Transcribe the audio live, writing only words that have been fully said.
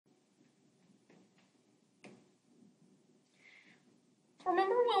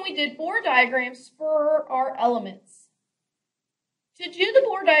Remember when we did Bohr diagrams for our elements? To do the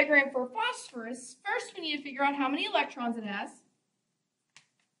Bohr diagram for phosphorus, first we need to figure out how many electrons it has.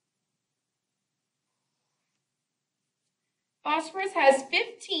 Phosphorus has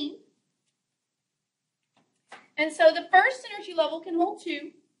 15. And so the first energy level can hold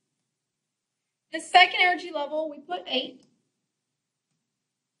 2. The second energy level, we put 8.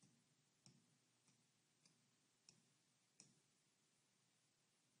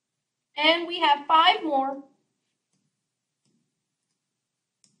 And we have 5 more.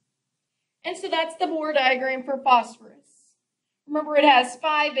 And so that's the Bohr diagram for phosphorus. Remember, it has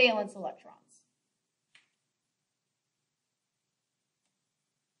 5 valence electrons.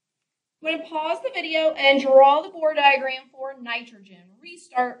 I'm going to pause the video and draw the Bohr diagram for nitrogen.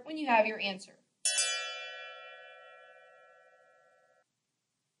 Restart when you have your answer.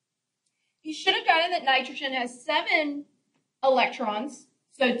 You should have gotten that nitrogen has 7 electrons,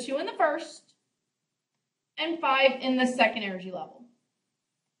 so 2 in the first and 5 in the second energy level.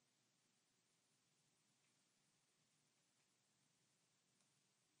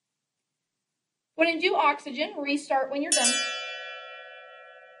 When you do oxygen, restart when you're done.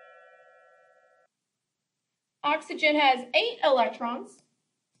 Oxygen has 8 electrons,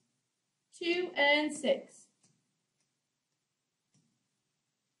 2 and 6.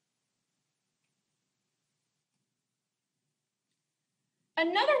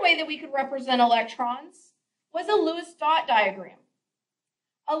 Another way that we could represent electrons was a Lewis dot diagram.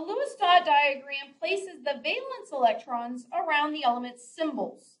 A Lewis dot diagram places the valence electrons around the element's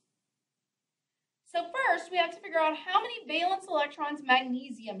symbols. So first, we have to figure out how many valence electrons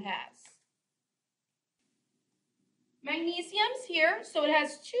magnesium has. Magnesium's here, so it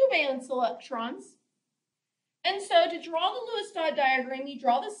has 2 valence electrons. And so to draw the Lewis dot diagram, you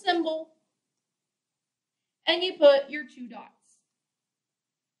draw the symbol and you put your 2 dots.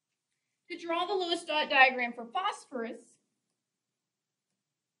 To draw the Lewis dot diagram for phosphorus,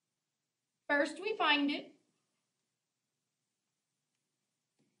 first we find it.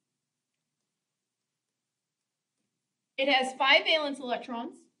 It has 5 valence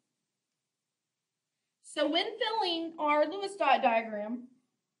electrons. So when filling our Lewis dot diagram,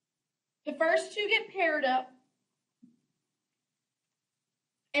 the first 2 get paired up,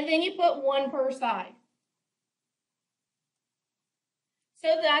 and then you put 1 per side.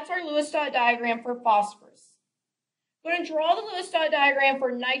 So that's our Lewis dot diagram for phosphorus. I'm going to draw the Lewis dot diagram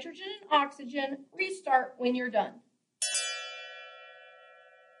for nitrogen and oxygen. Restart when you're done.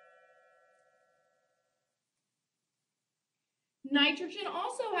 Nitrogen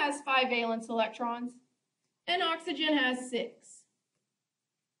also has 5 valence electrons, and oxygen has 6.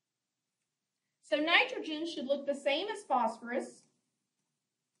 So nitrogen should look the same as phosphorus,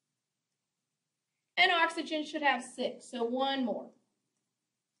 and oxygen should have 6, so 1 more.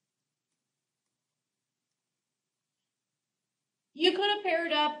 You could have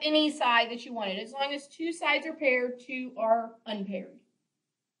paired up any side that you wanted. As long as 2 sides are paired, 2 are unpaired.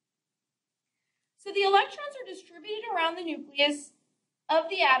 So the electrons are distributed around the nucleus of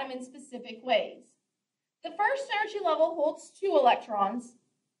the atom in specific ways. The first energy level holds 2 electrons.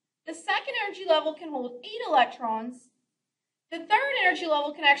 The second energy level can hold 8 electrons. The third energy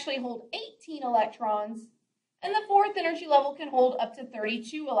level can actually hold 18 electrons. And the fourth energy level can hold up to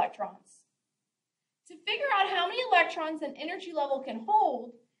 32 electrons. To figure out how many electrons an energy level can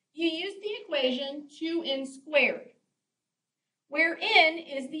hold, you use the equation 2n squared, where n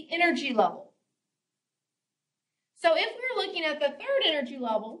is the energy level. So if we're looking at the third energy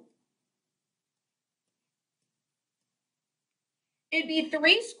level, it'd be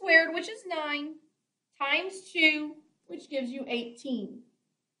 3 squared, which is 9, times 2, which gives you 18.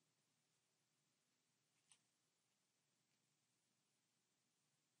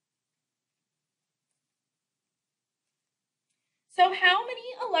 So how many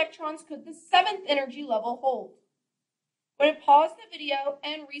electrons could the 7th energy level hold? I'm going to pause the video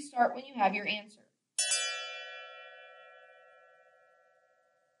and restart when you have your answer.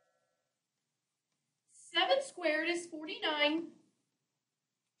 7 squared is 49,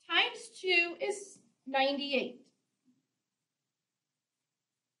 times 2 is 98.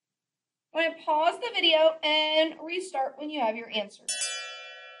 I'm going to pause the video and restart when you have your answer.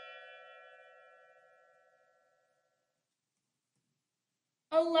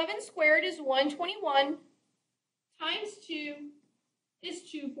 $11 squared is 121, times 2 is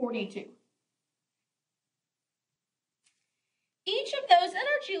 242. Each of those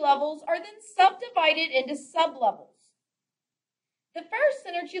energy levels are then subdivided into sublevels. The first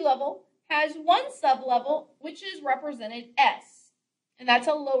energy level has 1 sublevel, which is represented S, and that's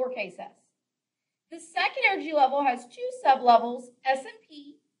a lowercase s. The second energy level has 2 sublevels, S and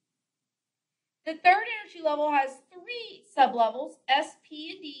P. The third energy level has 3 sublevels, S,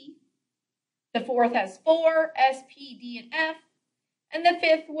 P, and D. The fourth has 4, S, P, D, and F. And the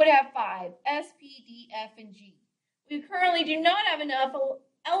fifth would have 5, S, P, D, F, and G. We currently do not have enough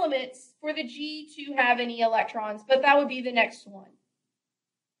elements for the G to have any electrons, but that would be the next one.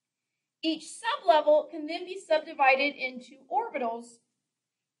 Each sublevel can then be subdivided into orbitals.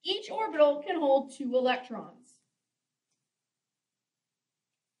 Each orbital can hold 2 electrons.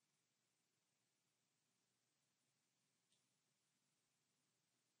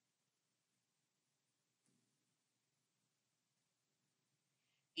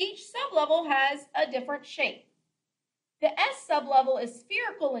 Each sublevel has a different shape. The S sublevel is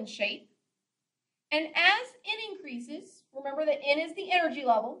spherical in shape, and as N increases, remember that N is the energy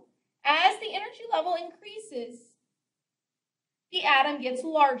level, as the energy level increases, the atom gets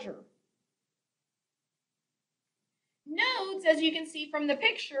larger. Nodes, as you can see from the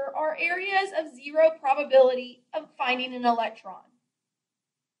picture, are areas of 0 probability of finding an electron.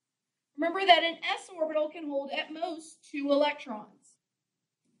 Remember that an S orbital can hold at most 2 electrons.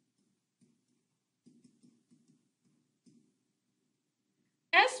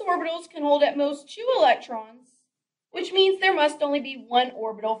 S orbitals can hold at most 2 electrons, which means there must only be 1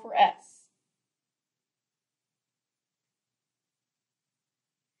 orbital for S.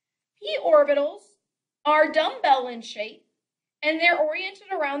 P orbitals are dumbbell in shape, and they're oriented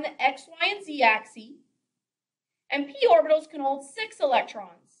around the X, Y, and Z axis. And P orbitals can hold 6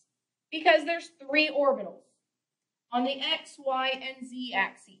 electrons because there's 3 orbitals on the X, Y, and Z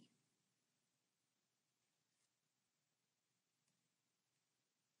axis.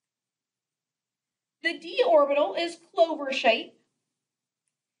 The D orbital is clover shape,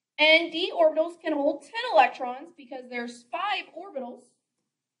 and D orbitals can hold 10 electrons because there's 5 orbitals.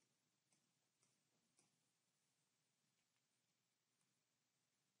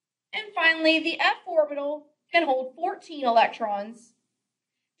 And finally, the F orbital can hold 14 electrons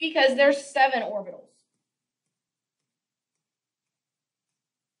because there's 7 orbitals.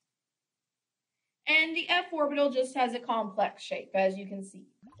 And the F orbital just has a complex shape, as you can see.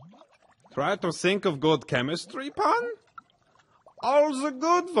 Try to think of good chemistry, Pan? All the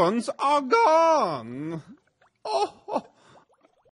good ones are gone. Oh.